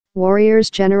Warriors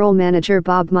general manager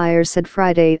Bob Myers said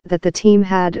Friday that the team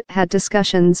had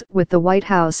discussions with the White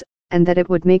House, and that it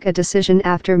would make a decision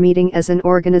after meeting as an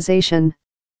organization.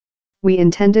 "We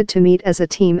intended to meet as a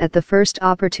team at the first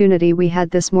opportunity we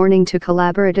had this morning to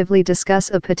collaboratively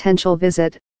discuss a potential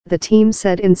visit," the team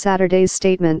said in Saturday's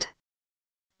statement.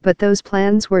 But those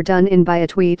plans were done in by a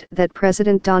tweet that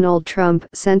President Donald Trump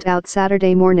sent out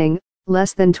Saturday morning,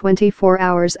 less than 24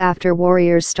 hours after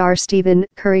Warriors star Stephen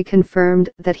Curry confirmed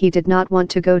that he did not want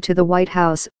to go to the White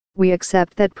House. "We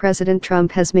accept that President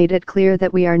Trump has made it clear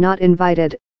that we are not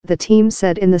invited," the team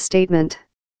said in the statement.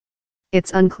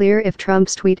 It's unclear if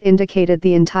Trump's tweet indicated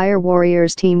the entire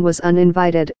Warriors team was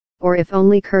uninvited, or if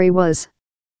only Curry was.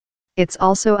 It's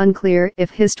also unclear if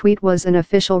his tweet was an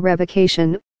official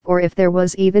revocation, or if there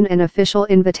was even an official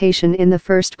invitation in the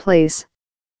first place.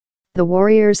 The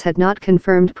Warriors had not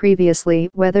confirmed previously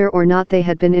whether or not they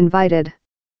had been invited.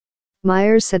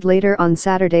 Myers said later on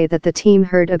Saturday that the team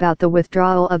heard about the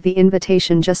withdrawal of the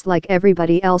invitation just like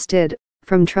everybody else did,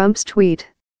 from Trump's tweet.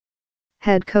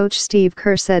 Head coach Steve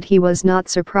Kerr said he was not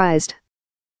surprised.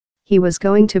 "He was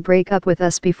going to break up with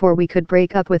us before we could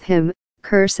break up with him,"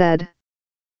 Kerr said.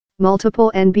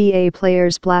 Multiple NBA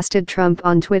players blasted Trump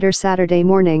on Twitter Saturday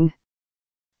morning.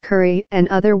 Curry and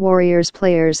other Warriors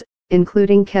players,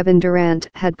 including Kevin Durant,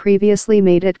 had previously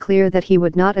made it clear that he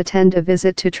would not attend a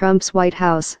visit to Trump's White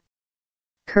House.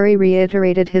 Curry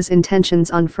reiterated his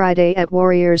intentions on Friday at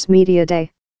Warriors Media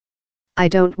Day. "I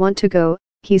don't want to go,"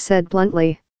 he said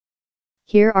bluntly.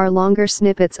 Here are longer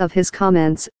snippets of his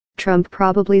comments. Trump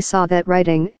probably saw that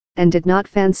writing, and did not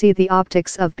fancy the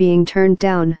optics of being turned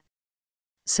down.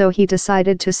 So he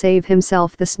decided to save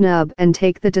himself the snub and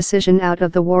take the decision out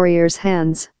of the Warriors'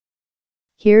 hands.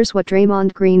 Here's what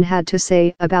Draymond Green had to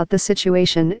say about the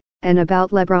situation, and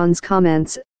about LeBron's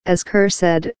comments. As Kerr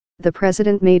said, "The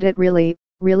president made it really,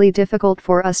 really difficult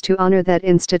for us to honor that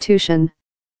institution.